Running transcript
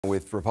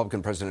With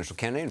Republican presidential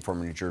candidate and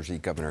former New Jersey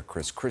Governor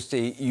Chris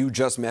Christie. You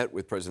just met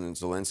with President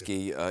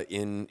Zelensky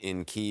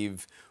in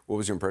Kyiv. What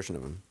was your impression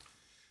of him?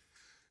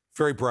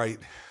 Very bright,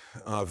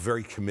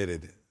 very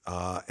committed,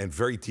 and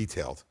very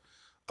detailed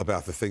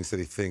about the things that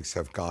he thinks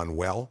have gone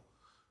well,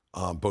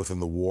 both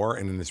in the war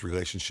and in his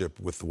relationship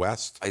with the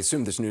West. I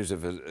assume this news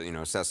of a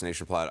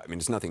assassination plot, I mean,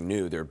 it's nothing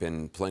new. There have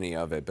been plenty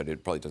of it, but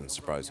it probably doesn't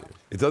surprise you.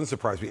 It doesn't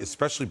surprise me,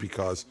 especially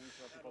because,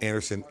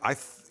 Anderson, I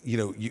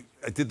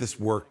did this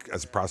work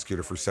as a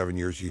prosecutor for 7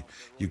 years.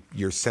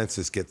 Your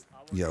senses get,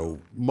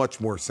 much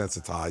more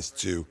sensitized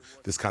to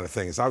this kind of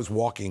thing. As I was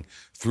walking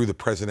through the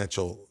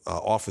presidential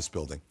office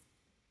building,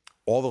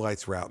 all the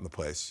lights were out in the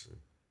place.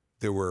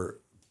 There were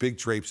big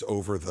drapes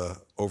over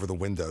the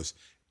windows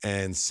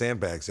and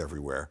sandbags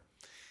everywhere.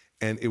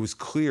 And it was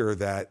clear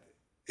that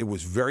it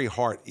was very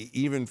hard,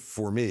 even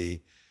for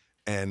me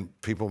and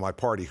people in my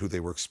party who they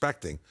were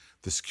expecting.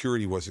 The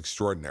security was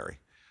extraordinary.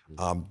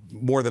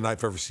 More than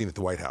I've ever seen at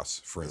the White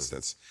House, for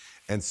instance.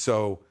 And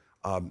so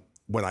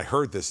when I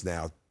heard this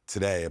now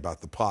today about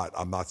the plot,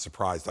 I'm not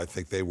surprised. I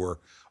think they were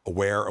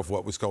aware of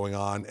what was going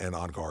on and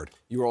on guard.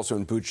 You were also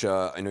in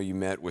Bucha. I know you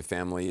met with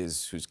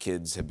families whose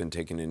kids have been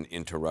taken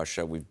into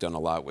Russia. We've done a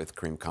lot with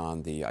Karim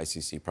Khan, the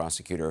ICC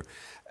prosecutor.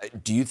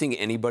 Do you think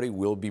anybody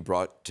will be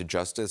brought to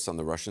justice on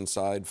the Russian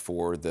side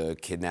for the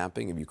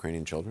kidnapping of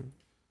Ukrainian children?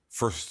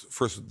 First,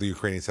 the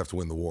Ukrainians have to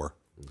win the war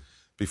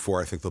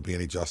before I think there'll be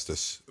any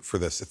justice for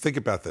this. Think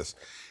about this,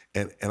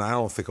 and I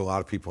don't think a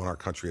lot of people in our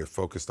country have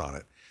focused on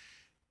it.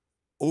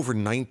 Over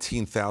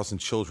 19,000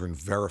 children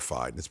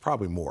verified, and it's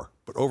probably more,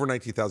 but over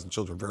 19,000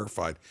 children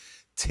verified,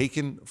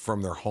 taken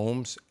from their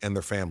homes and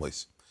their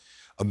families.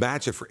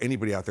 Imagine for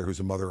anybody out there who's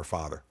a mother or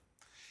father,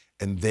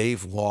 and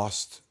they've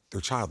lost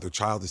their child. Their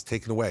child is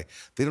taken away.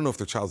 They don't know if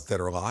their child's dead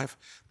or alive.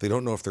 They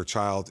don't know if their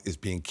child is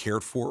being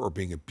cared for or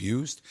being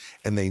abused,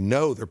 and they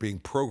know they're being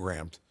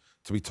programmed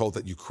to be told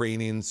that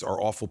Ukrainians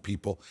are awful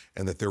people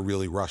and that they're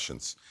really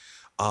Russians.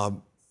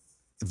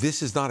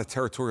 This is not a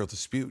territorial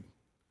dispute.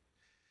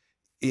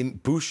 In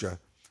Bucha,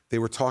 they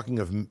were talking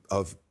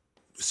of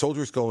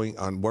soldiers going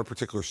on one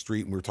particular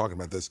street, and we were talking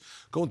about this,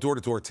 going door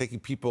to door, taking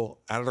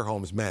people out of their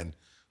homes, men,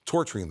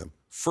 torturing them,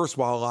 first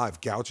while alive,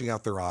 gouging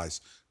out their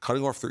eyes,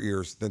 cutting off their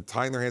ears, then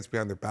tying their hands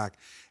behind their back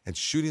and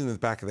shooting them in the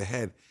back of the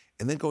head,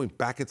 and then going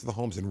back into the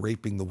homes and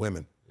raping the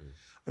women.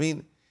 I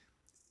mean,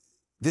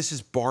 this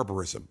is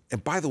barbarism.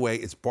 And by the way,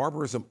 it's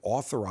barbarism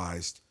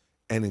authorized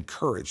and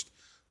encouraged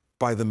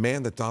by the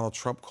man that Donald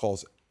Trump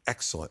calls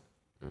excellent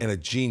and a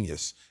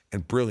genius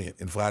and brilliant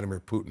in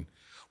Vladimir Putin.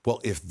 Well,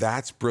 if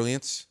that's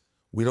brilliance,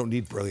 we don't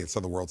need brilliance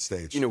on the world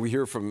stage. We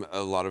hear from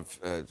a lot of,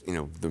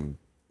 the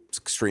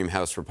extreme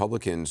House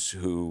Republicans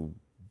who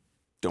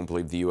don't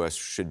believe the U.S.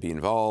 should be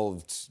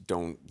involved,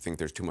 don't think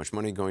there's too much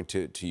money going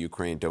to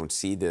Ukraine, don't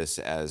see this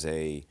as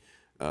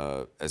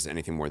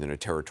anything more than a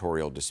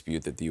territorial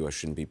dispute that the U.S.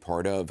 shouldn't be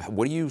part of.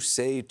 What do you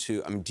say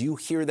to, do you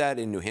hear that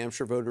in New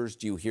Hampshire voters?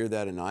 Do you hear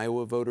that in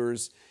Iowa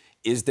voters?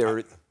 Is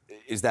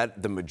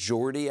that the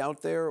majority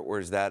out there, or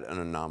is that an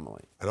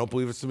anomaly? I don't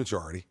believe it's the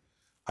majority.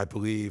 I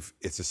believe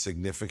it's a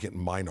significant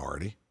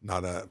minority,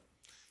 not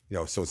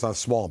so it's not a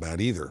small amount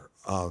either.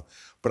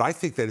 But I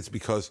think that it's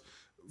because,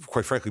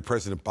 quite frankly,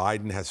 President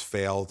Biden has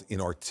failed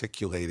in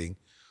articulating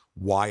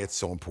why it's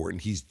so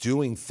important. He's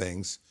doing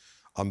things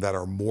that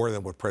are more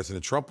than what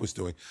President Trump was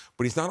doing,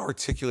 but he's not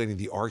articulating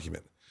the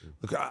argument.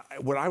 Look,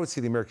 what I would say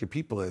to the American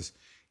people is,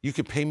 you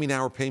can pay me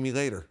now or pay me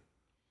later.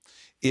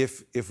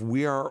 If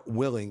we are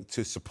willing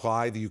to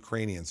supply the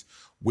Ukrainians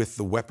with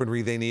the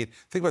weaponry they need,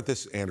 think about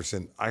this,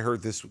 Anderson. I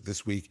heard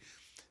this week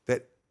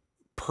that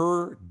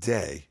per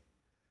day,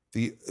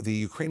 the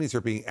Ukrainians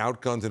are being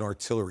outgunned in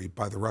artillery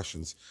by the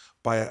Russians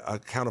by a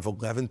count of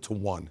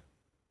 11-1.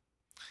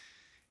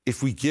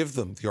 If we give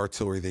them the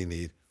artillery they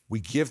need, we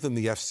give them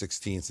the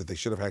F-16s that they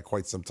should have had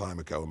quite some time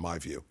ago, in my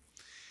view,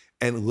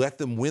 and let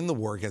them win the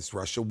war against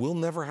Russia, we'll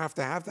never have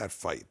to have that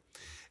fight.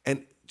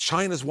 And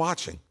China's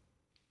watching.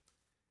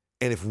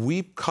 And if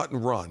we cut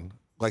and run,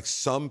 like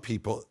some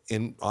people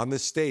on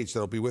this stage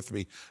that'll be with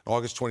me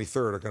August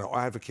 23rd are going to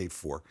advocate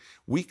for,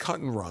 we cut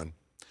and run,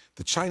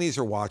 the Chinese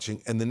are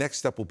watching, and the next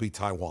step will be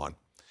Taiwan.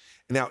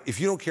 Now, if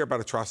you don't care about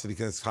atrocity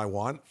against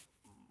Taiwan,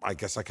 I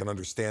guess I can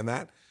understand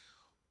that.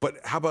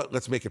 But how about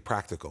let's make it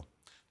practical?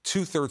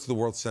 2/3 of the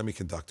world's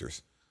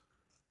semiconductors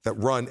that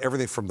run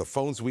everything from the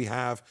phones we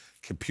have,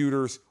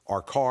 computers,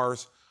 our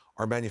cars,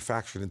 are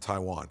manufactured in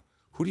Taiwan.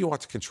 Who do you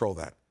want to control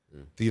that?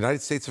 The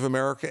United States of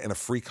America and a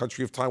free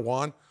country of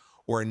Taiwan,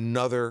 or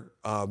another,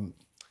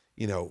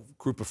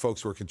 group of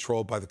folks who are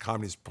controlled by the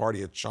Communist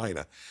Party of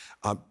China?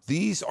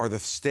 These are the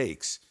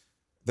stakes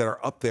that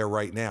are up there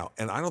right now.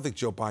 And I don't think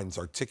Joe Biden's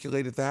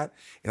articulated that.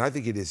 And I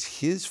think it is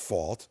his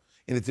fault,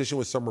 in addition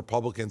with some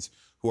Republicans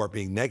who are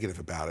being negative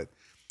about it,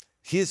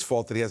 his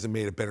fault that he hasn't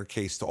made a better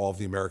case to all of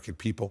the American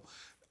people.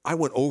 I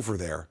went over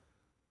there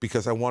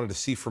because I wanted to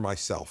see for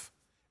myself.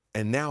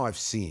 And now I've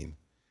seen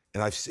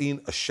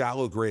a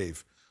shallow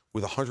grave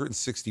with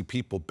 160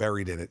 people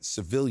buried in it,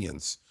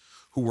 civilians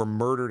who were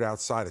murdered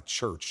outside a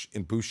church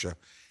in Bucha.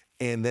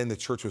 and then the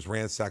church was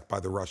ransacked by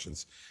the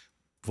Russians.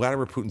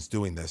 Vladimir Putin's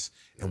doing this,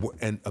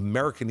 and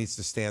America needs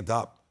to stand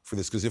up for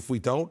this, because if we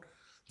don't,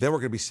 then we're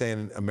going to be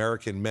saying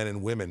American men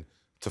and women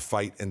to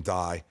fight and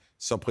die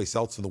someplace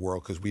else in the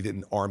world because we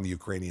didn't arm the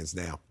Ukrainians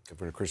now.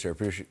 Governor Christie, I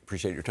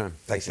appreciate your time.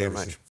 Thanks very Anderson. much.